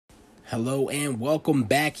Hello and welcome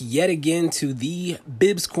back yet again to the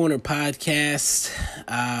Bibs Corner podcast.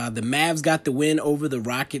 The Mavs got the win over the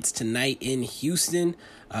Rockets tonight in Houston.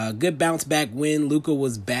 Good bounce back win. Luka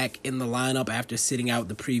was back in the lineup after sitting out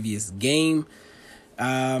the previous game.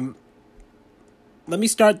 Let me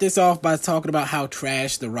start this off by talking about how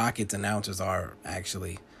trash the Rockets announcers are,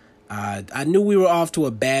 actually. I knew we were off to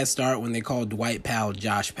a bad start when they called Dwight Powell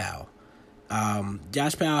Josh Powell.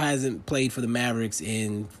 Josh Powell hasn't played for the Mavericks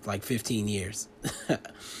in like 15 years. It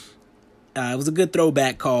was a good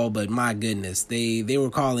throwback call, but my goodness, they were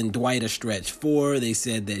calling Dwight a stretch four. They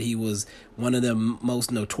said that he was one of the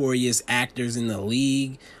most notorious actors in the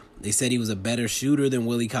league. They said he was a better shooter than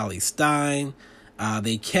Willie Cauley-Stein.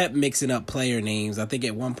 They kept mixing up player names. I think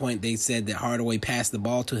at one point they said that Hardaway passed the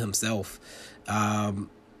ball to himself. And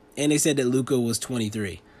they said that Luka was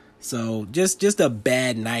 23. So just a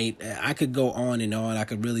bad night. I could go on and on. I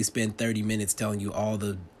could really spend 30 minutes telling you all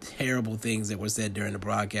the terrible things that were said during the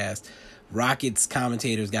broadcast. Rockets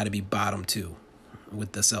commentators got to be bottom two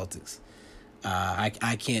with the Celtics.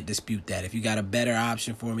 I can't dispute that. If you got a better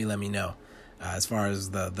option for me, let me know. As far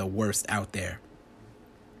as the worst out there.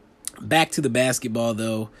 Back to the basketball,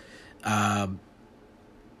 though.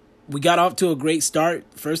 We got off to a great start.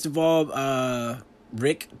 First of all,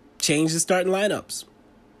 Rick changed the starting lineups.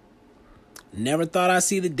 Never thought I'd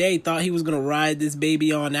see the day. Thought he was going to ride this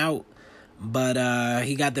baby on out. But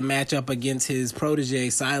he got the matchup against his protege,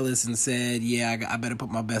 Silas, and said, yeah, I better put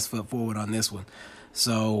my best foot forward on this one.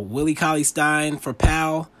 So Willie Cauley-Stein for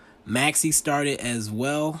Powell. Maxey started as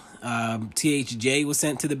well. THJ was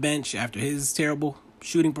sent to the bench after his terrible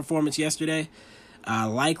shooting performance yesterday.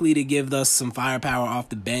 Likely to give us some firepower off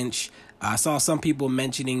the bench. I saw some people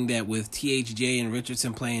mentioning that with THJ and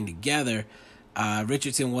Richardson playing together,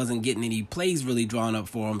 Richardson wasn't getting any plays really drawn up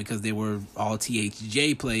for him because they were all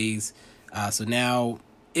THJ plays. So now,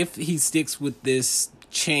 if he sticks with this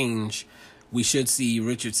change, we should see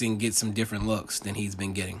Richardson get some different looks than he's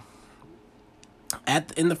been getting.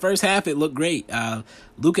 In the first half, it looked great.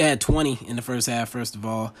 Luka had 20 in the first half, first of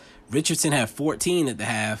all. Richardson had 14 at the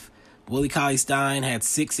half. Willie Cauley-Stein had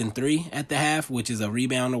 6 and 3 at the half, which is a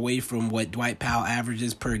rebound away from what Dwight Powell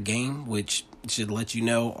averages per game, which should let you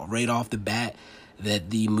know right off the bat that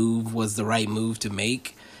the move was the right move to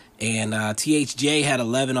make. And THJ had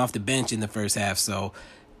 11 off the bench in the first half. So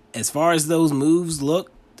as far as those moves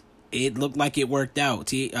looked, it looked like it worked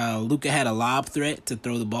out. Luka had a lob threat to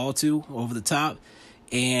throw the ball to over the top.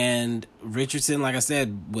 And Richardson, like I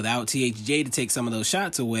said, without THJ to take some of those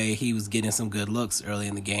shots away, he was getting some good looks early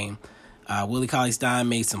in the game. Willie Cauley-Stein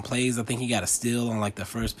made some plays. I think he got a steal on like the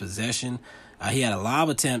first possession. He had a lob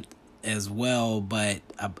attempt as well, but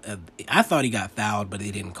I thought he got fouled, but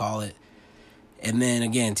they didn't call it. And then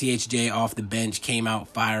again, THJ off the bench came out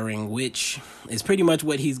firing, which is pretty much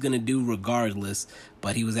what he's going to do regardless,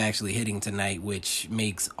 but he was actually hitting tonight, which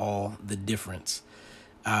makes all the difference.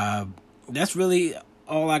 That's really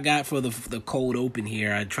all I got for the cold open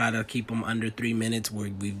here. I try to keep them under 3 minutes.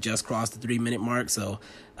 We've just crossed the 3-minute mark, so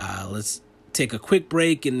let's take a quick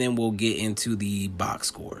break, and then we'll get into the box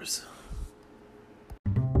scores.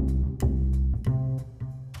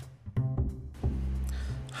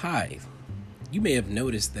 Hi. You may have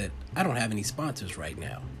noticed that I don't have any sponsors right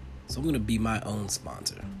now, so I'm going to be my own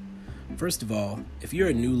sponsor. First of all, if you're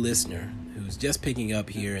a new listener who's just picking up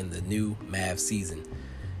here in the new Mavs season,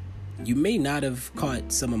 you may not have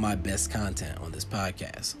caught some of my best content on this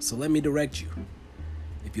podcast, so let me direct you.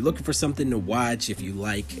 If you're looking for something to watch, if you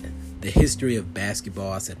like the history of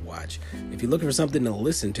basketball, I said watch. If you're looking for something to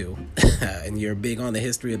listen to, and you're big on the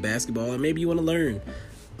history of basketball, or maybe you want to learn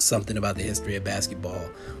something about the history of basketball,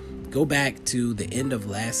 go back to the end of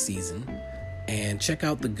last season and check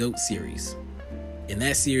out the GOAT series. In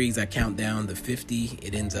that series, I count down the 50.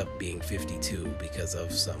 It ends up being 52 because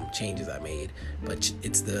of some changes I made. But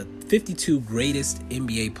it's the 52 greatest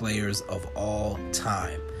NBA players of all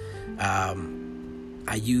time.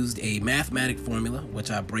 I used a mathematic formula, which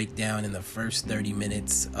I break down in the first 30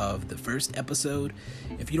 minutes of the first episode.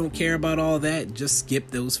 If you don't care about all that, just skip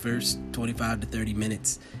those first 25 to 30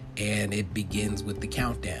 minutes. And it begins with the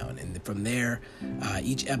countdown. And from there,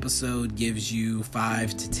 each episode gives you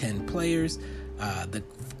 5 to 10 players. The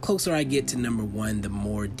closer I get to number 1, the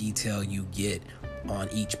more detail you get on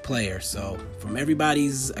each player. So from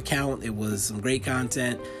everybody's account, it was some great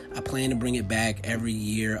content. I plan to bring it back every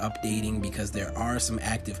year, updating, because there are some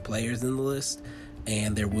active players in the list.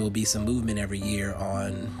 And there will be some movement every year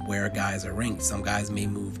on where guys are ranked. Some guys may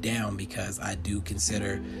move down because I do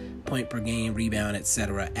consider point per game, rebound,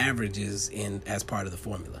 etc. averages as part of the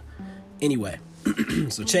formula. Anyway,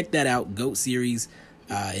 so check that out. GOAT series.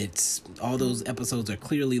 It's all those episodes are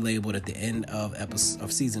clearly labeled at the end of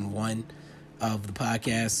season 1 of the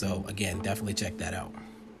podcast. So again, definitely check that out.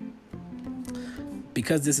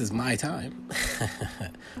 Because this is my time,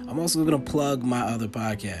 I'm also going to plug my other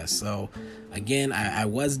podcast. So again, I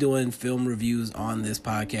was doing film reviews on this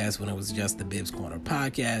podcast when it was just the Bibbs Corner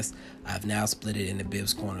podcast. I've now split it into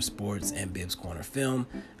Bibbs Corner Sports and Bibbs Corner Film.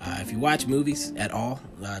 If you watch movies at all,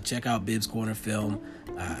 check out Bibbs Corner Film.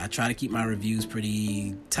 I try to keep my reviews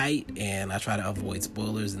pretty tight, and I try to avoid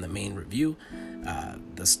spoilers in the main review.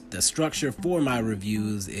 The structure for my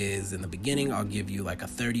reviews is, in the beginning, I'll give you like a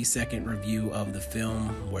 30-second review of the film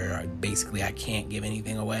where basically I can't give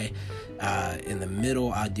anything away. In the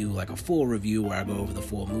middle, I'll do like a full review where I go over the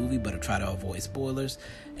full movie, but I try to avoid spoilers.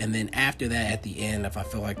 And then after that, at the end, if I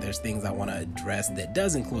feel like there's things I want to address that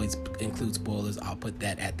does include spoilers, I'll put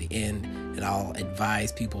that at the end, and I'll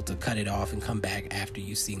advise people to cut it off and come back after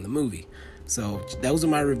you've seen the movie. So those are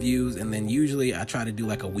my reviews, and then usually I try to do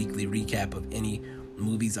like a weekly recap of any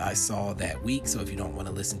movies I saw that week. So if you don't want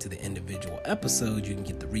to listen to the individual episode, you can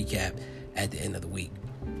get the recap at the end of the week.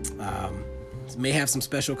 May have some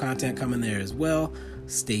special content coming there as well.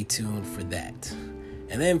 Stay tuned for that.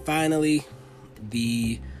 And then finally,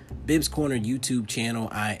 the Bibbs Corner YouTube channel.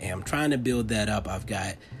 I am trying to build that up. I've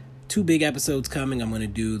got 2 big episodes coming. I'm going to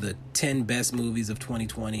do the 10 best movies of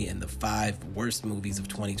 2020 and the 5 worst movies of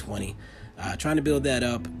 2020. Trying to build that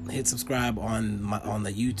up. Hit subscribe on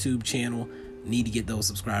the YouTube channel. Need to get those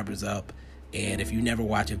subscribers up. And if you never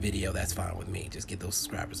watch a video, that's fine with me. Just get those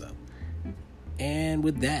subscribers up. And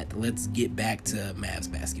with that, let's get back to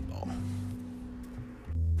Mavs basketball.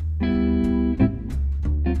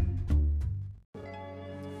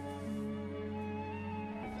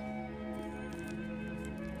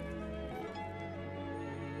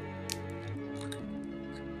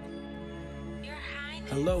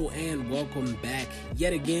 Hello and welcome back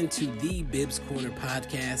yet again to the Bibbs Corner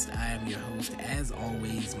podcast. I am your host, as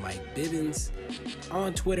always, Mike Bibbins.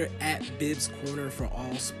 On Twitter at Bibbs Corner for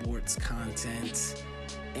all sports content.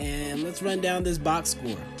 And let's run down this box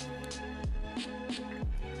score.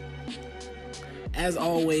 As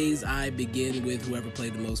always, I begin with whoever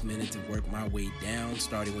played the most minutes and work my way down,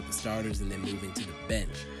 starting with the starters and then moving to the bench.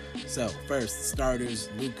 So, first, starters.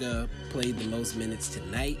 Luka played the most minutes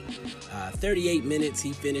tonight. 38 minutes.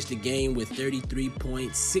 He finished the game with 33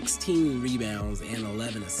 points, 16 rebounds, and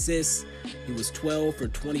 11 assists. He was 12 for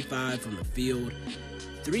 25 from the field.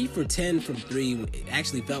 3 for 10 from 3. It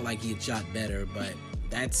actually felt like he had shot better, but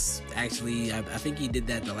that's actually, I think he did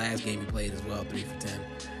that the last game he played as well, 3 for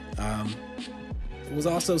 10. Was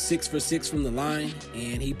also 6 for 6 from the line,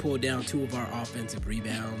 and he pulled down 2 of our offensive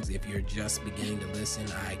rebounds. If you're just beginning to listen,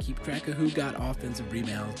 I keep track of who got offensive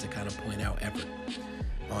rebounds to kind of point out effort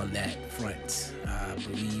on that front. I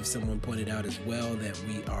believe someone pointed out as well that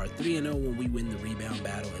we are 3-0 when we win the rebound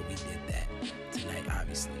battle, and we did that tonight,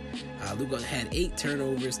 obviously. Luka had 8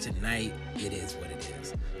 turnovers tonight. It is what it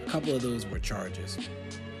is. A couple of those were charges.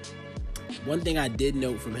 One thing I did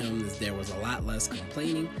note from him is there was a lot less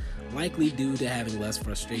complaining, likely due to having less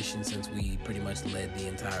frustration since we pretty much led the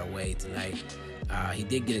entire way tonight. He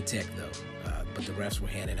did get a tech, though, but the refs were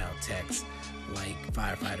handing out techs like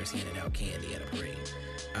firefighters handing out candy at a parade.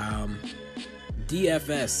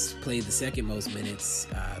 DFS played the second most minutes,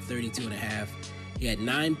 32.5. He had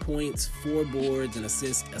 9 points, 4 boards, an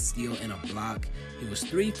assist, a steal, and a block. He was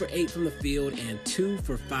 3 for 8 from the field and 2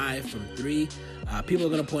 for 5 from 3. People are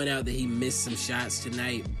going to point out that he missed some shots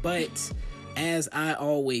tonight, but as I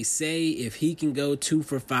always say, if he can go 2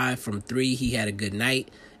 for 5 from 3, he had a good night.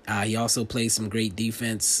 He also played some great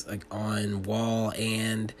defense on Wall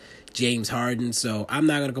and James Harden, so I'm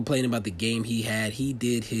not going to complain about the game he had. He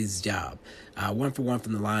did his job. 1 for 1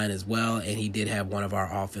 from the line as well, and he did have one of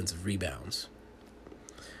our offensive rebounds.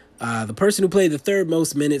 The person who played the third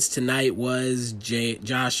most minutes tonight was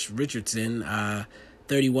Josh Richardson,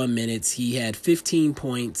 31 minutes. He had 15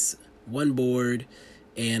 points, 1 board,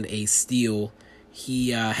 and a steal. He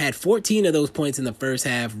had 14 of those points in the first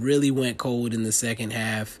half, really went cold in the second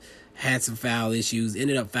half, had some foul issues,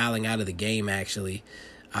 ended up fouling out of the game, actually.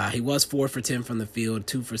 He was 4 for 10 from the field,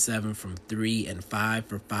 2 for 7 from 3, and 5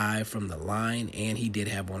 for 5 from the line, and he did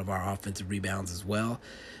have one of our offensive rebounds as well.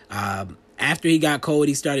 After he got cold,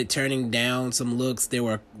 he started turning down some looks. There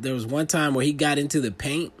was one time where he got into the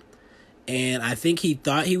paint, and I think he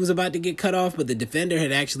thought he was about to get cut off, but the defender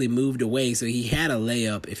had actually moved away, so he had a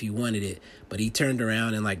layup if he wanted it, but he turned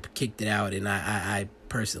around and kicked it out, and I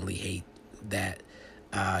personally hate that.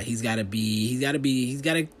 He's got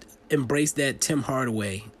to embrace that Tim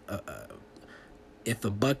Hardaway. If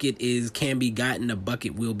a bucket can be gotten, a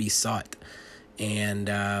bucket will be sought, and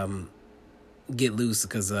get loose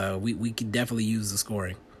because we could definitely use the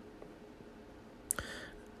scoring.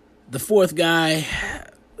 The fourth guy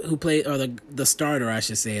who played, or the starter, I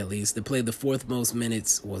should say at least, that played the fourth most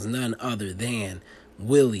minutes was none other than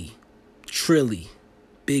Willie, Trilly,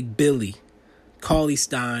 Big Billy,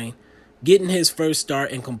 Cauley-Stein, getting his first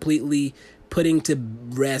start and completely putting to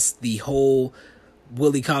rest the whole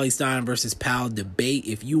Willie Cauley-Stein versus Powell debate.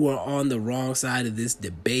 If you were on the wrong side of this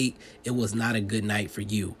debate, it was not a good night for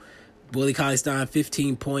you. Willie Cauley-Stein,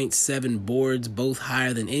 15 points, 7 boards, both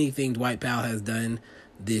higher than anything Dwight Powell has done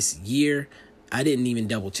this year. I didn't even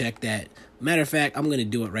double check that. Matter of fact, I'm gonna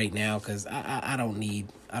do it right now because I don't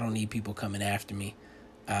need people coming after me.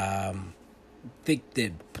 Think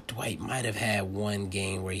that Dwight might have had one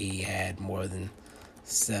game where he had more than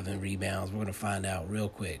 7 rebounds. We're gonna find out real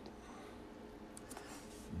quick.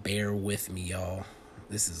 Bear with me, y'all.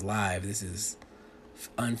 This is live. This is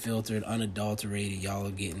unfiltered, unadulterated. Y'all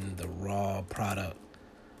are getting the raw product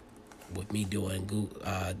with me doing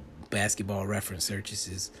basketball reference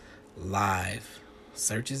searches live.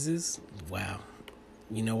 Searches? Wow.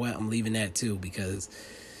 You know what? I'm leaving that too because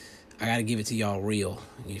I got to give it to y'all real.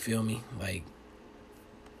 You feel me? Like,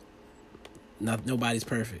 nobody's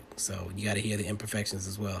perfect. So you got to hear the imperfections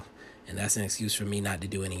as well. And that's an excuse for me not to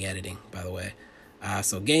do any editing, by the way.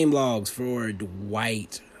 So game logs for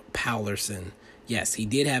Dwight Powlerson. Yes, he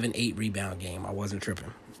did have an 8-rebound game. I wasn't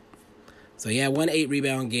tripping. So he had one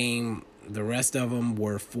 8-rebound game. The rest of them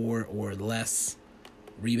were 4 or less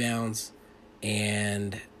rebounds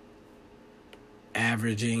and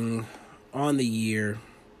averaging on the year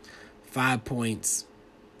 5 points,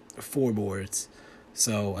 4 boards.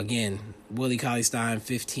 So again, Willie Cauley-Stein,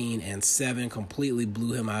 15 and 7, completely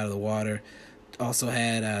blew him out of the water. Also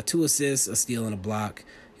had 2 assists, a steal, and a block.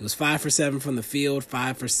 He was 5 for 7 from the field,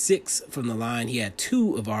 5 for 6 from the line. He had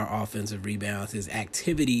 2 of our offensive rebounds. His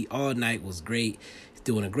activity all night was great. He's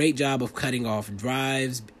doing a great job of cutting off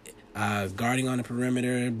drives, guarding on the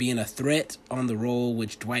perimeter, being a threat on the roll,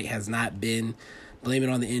 which Dwight has not been. Blame it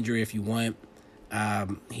on the injury if you want.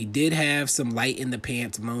 He did have some light in the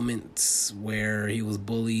pants moments where he was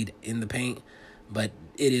bullied in the paint, but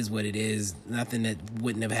it is what it is. Nothing that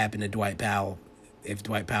wouldn't have happened to Dwight Powell if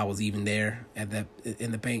Dwight Powell was even there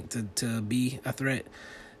in the paint to be a threat.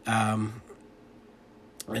 And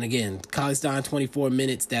again, Cauley-Stein, 24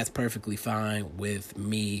 minutes. That's perfectly fine with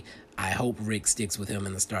me. I hope Rick sticks with him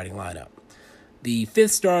in the starting lineup. The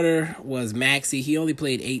fifth starter was Maxey. He only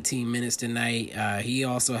played 18 minutes tonight. He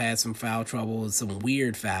also had some foul trouble, some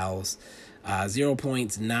weird fouls. 0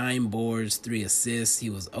 points, 9 boards, 3 assists.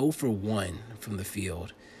 He was 0 for 1 from the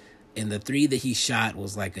field. And the 3 that he shot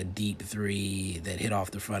was like a deep 3 that hit off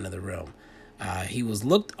the front of the rim. He was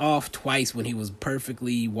looked off twice when he was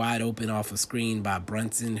perfectly wide open off a screen by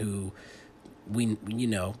Brunson, who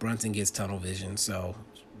Brunson gets tunnel vision. So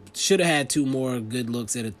should have had 2 more good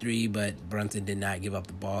looks at a 3, but Brunson did not give up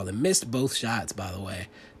the ball and missed both shots, by the way,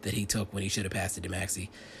 that he took when he should have passed it to Maxey.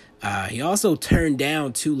 He also turned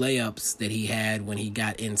down 2 layups that he had when he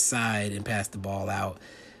got inside and passed the ball out.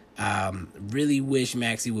 Really wish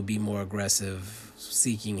Maxey would be more aggressive,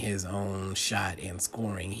 seeking his own shot and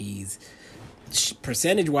scoring. He's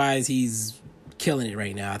percentage-wise, he's killing it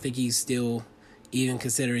right now. I think he's still, even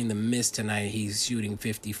considering the miss tonight, he's shooting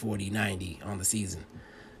 50, 40, 90 on the season.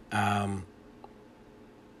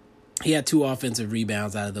 He had 2 offensive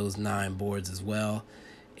rebounds out of those 9 boards as well.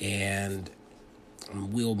 And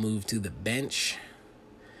we'll move to the bench,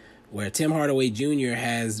 where Tim Hardaway Jr.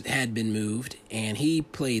 had been moved, and he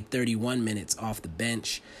played 31 minutes off the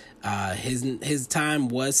bench. His time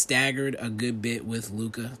was staggered a good bit with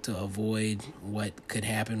Luka to avoid what could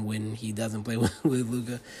happen when he doesn't play with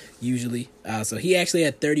Luka usually. So he actually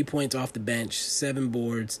had 30 points off the bench, 7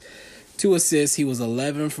 boards, 2 assists. He was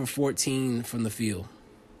 11 for 14 from the field.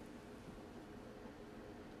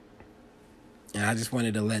 And I just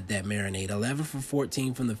wanted to let that marinate. 11 for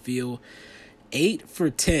 14 from the field, 8 for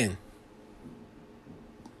 10.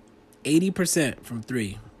 80% from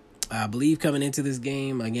 3. I believe coming into this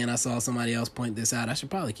game, again, I saw somebody else point this out. I should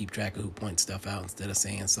probably keep track of who points stuff out instead of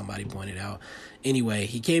saying somebody pointed out. Anyway,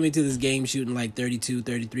 he came into this game shooting like 32,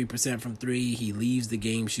 33% from 3. He leaves the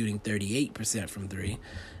game shooting 38% from 3.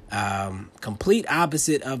 Complete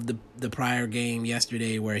opposite of the prior game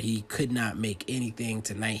yesterday, where he could not make anything.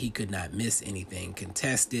 Tonight he could not miss anything.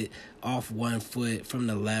 Contested, off 1 foot, from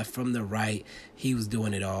the left, from the right. He was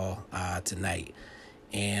doing it all tonight.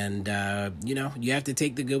 And, you have to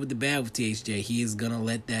take the good with the bad with THJ. He is going to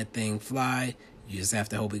let that thing fly. You just have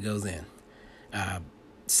to hope it goes in.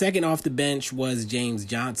 Second off the bench was James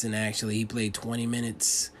Johnson, actually. He played 20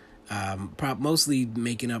 minutes, mostly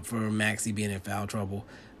making up for Maxey being in foul trouble.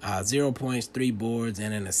 0 points, 3 boards,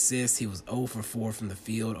 and an assist. He was 0 for 4 from the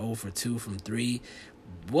field, 0 for 2 from 3.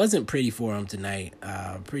 Wasn't pretty for him tonight.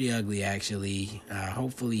 Pretty ugly, actually.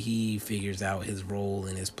 Hopefully he figures out his role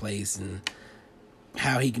and his place and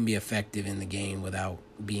how he can be effective in the game without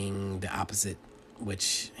being the opposite,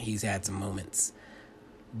 which he's had some moments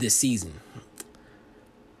this season.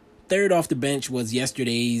 Third off the bench was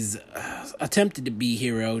yesterday's attempted to be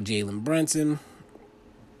hero, Jalen Brunson.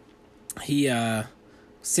 He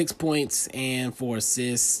 6 points and 4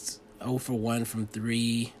 assists, 0 for 1 from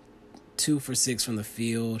 3, 2 for 6 from the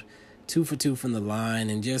field, 2 for 2 from the line,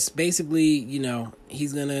 and just basically,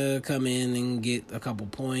 he's going to come in and get a couple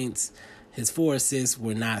points. His 4 assists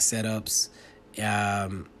were not setups.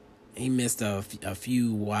 He missed a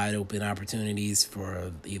few wide open opportunities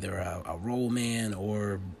for either a roll man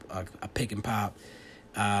or a pick and pop.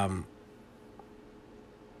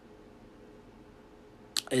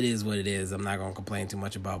 It is what it is. I'm not going to complain too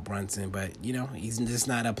much about Brunson, but, he's just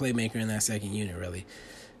not a playmaker in that second unit, really.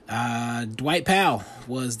 Dwight Powell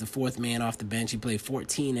was the fourth man off the bench. He played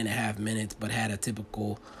 14 and a half minutes, but had a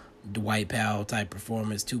typical Dwight Powell type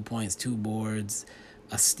performance. 2 points, 2 boards,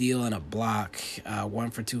 a steal and a block,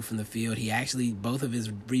 1 for 2 from the field. He actually, both of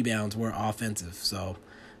his rebounds were offensive, so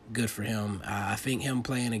good for him. I think him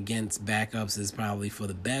playing against backups is probably for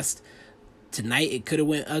the best. Tonight it could have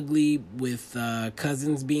went ugly with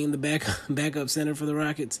Cousins being the backup center for the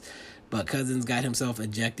Rockets, but Cousins got himself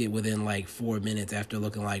ejected within like 4 minutes after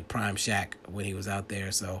looking like prime Shaq when he was out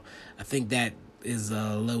there. So I think that is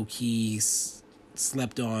a low-key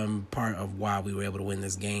slept on part of why we were able to win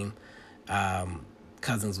this game.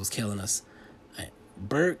 Cousins was killing us.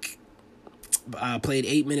 Burke played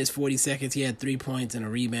 8 minutes, 40 seconds. He had 3 points and a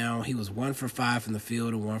rebound. He was 1 for 5 from the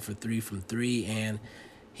field and 1 for 3 from 3. And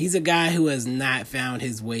he's a guy who has not found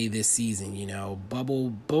his way this season.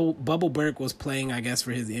 Bubble Burke was playing, I guess,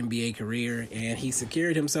 for his NBA career, and he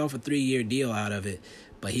secured himself a 3-year deal out of it.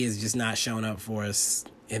 But he has just not shown up for us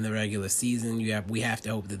in the regular season. We have to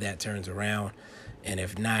hope that turns around. And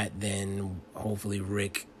if not, then hopefully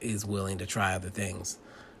Rick is willing to try other things.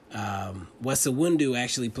 Wesawundu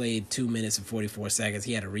actually played 2 minutes and 44 seconds.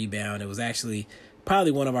 He had a rebound. It was actually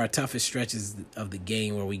probably one of our toughest stretches of the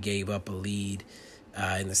game where we gave up a lead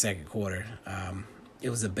in the second quarter.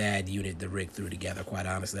 It was a bad unit that Rick threw together, quite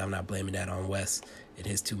honestly. I'm not blaming that on Wes in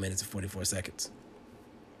his 2 minutes and 44 seconds.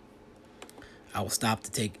 I will stop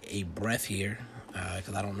to take a breath here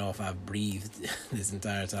because I don't know if I've breathed this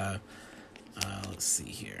entire time. Let's see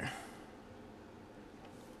here.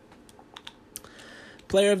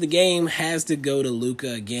 Player of the game has to go to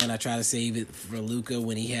Luka. Again, I try to save it for Luka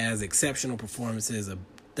when he has exceptional performances, a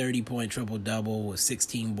 30-point triple-double with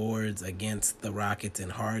 16 boards against the Rockets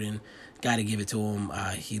and Harden. Got to give it to him.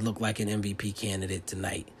 He looked like an MVP candidate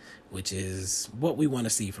tonight, which is what we want to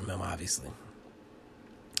see from him, obviously.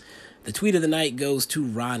 The tweet of the night goes to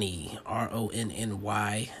Ronny,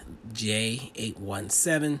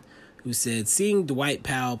 RONNYJ817, who said, seeing Dwight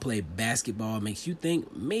Powell play basketball makes you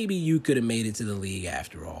think maybe you could have made it to the league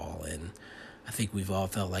after all. And I think we've all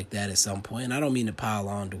felt like that at some point. And I don't mean to pile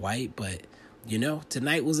on Dwight, but,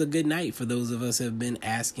 tonight was a good night for those of us who have been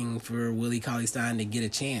asking for Willie Cauley-Stein to get a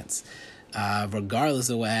chance. Regardless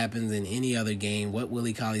of what happens in any other game, what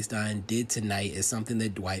Willie Cauley-Stein did tonight is something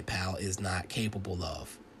that Dwight Powell is not capable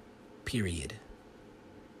of. Period.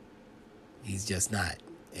 He's just not.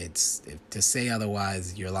 To say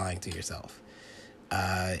otherwise, you're lying to yourself.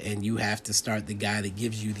 And you have to start the guy that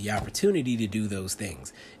gives you the opportunity to do those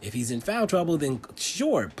things. If he's in foul trouble, then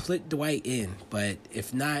sure, put Dwight in. But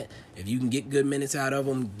if not, if you can get good minutes out of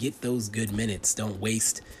him, get those good minutes. Don't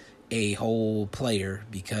waste a whole player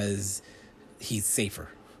because he's safer.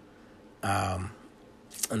 And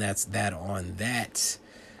that's that on that.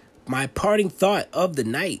 My parting thought of the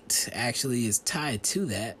night actually is tied to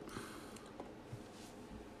that.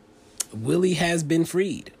 Willie has been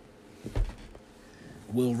freed.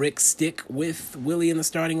 Will Rick stick with Willie in the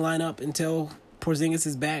starting lineup until Porzingis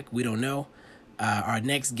is back? We don't know. Our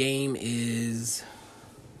next game is...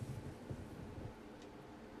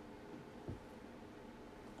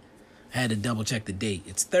 I had to double check the date.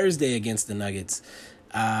 It's Thursday against the Nuggets.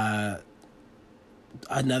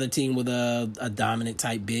 Another team with a dominant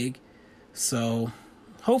type big. So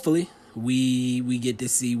hopefully we get to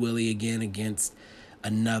see Willie again against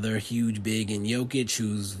another huge big in Jokic,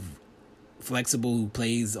 who's flexible, who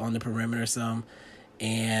plays on the perimeter some.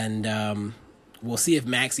 And we'll see if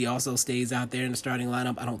Maxey also stays out there in the starting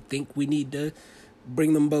lineup. I don't think we need to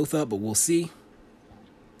bring them both up, but we'll see.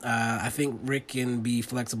 I think Rick can be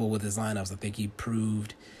flexible with his lineups. I think he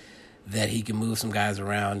proved that he can move some guys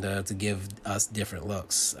around to give us different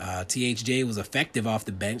looks. THJ was effective off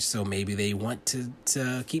the bench, so maybe they want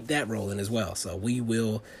to keep that rolling as well. So we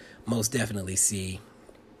will most definitely see.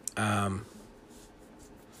 So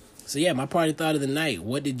yeah, my party thought of the night.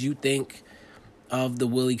 What did you think of the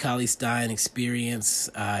Willie Cauley-Stein experience?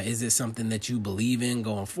 Is it something that you believe in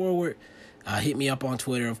going forward? Hit me up on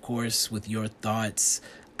Twitter, of course, with your thoughts.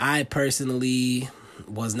 I personally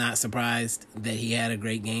was not surprised that he had a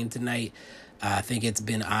great game tonight. I think it's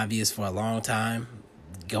been obvious for a long time,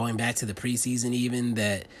 going back to the preseason even,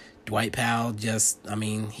 that Dwight Powell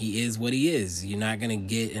he is what he is. You're not going to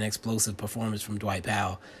get an explosive performance from Dwight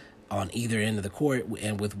Powell on either end of the court,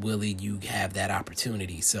 and with Willie, you have that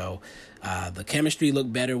opportunity. So the chemistry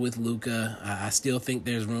looked better with Luka. I still think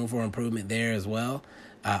there's room for improvement there as well.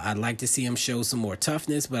 I'd like to see him show some more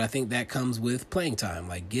toughness, but I think that comes with playing time.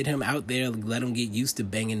 Like, get him out there, let him get used to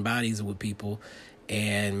banging bodies with people,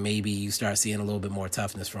 and maybe you start seeing a little bit more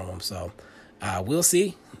toughness from him. So we'll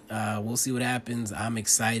see. We'll see what happens. I'm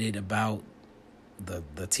excited about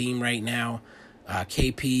the team right now.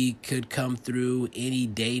 KP could come through any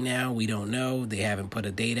day now. We don't know. They haven't put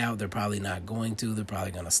a date out. They're probably not going to. They're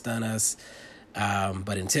probably going to stun us.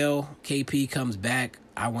 But until KP comes back,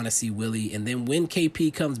 I want to see Willie. And then when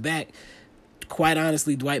KP comes back, quite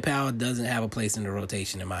honestly, Dwight Powell doesn't have a place in the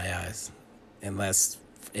rotation in my eyes, unless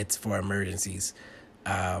it's for emergencies.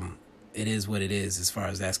 It is what it is as far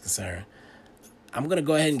as that's concerned. I'm going to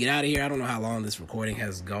go ahead and get out of here. I don't know how long this recording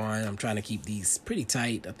has gone. I'm trying to keep these pretty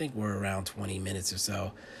tight. I think we're around 20 minutes or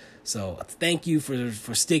so. So thank you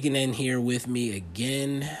for sticking in here with me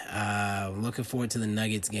again. Looking forward to the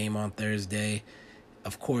Nuggets game on Thursday.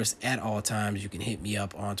 Of course, at all times, you can hit me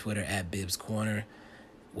up on Twitter at Bibbs Corner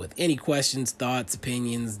with any questions, thoughts,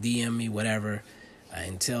 opinions, DM me, whatever.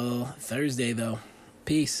 Until Thursday, though,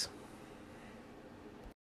 peace.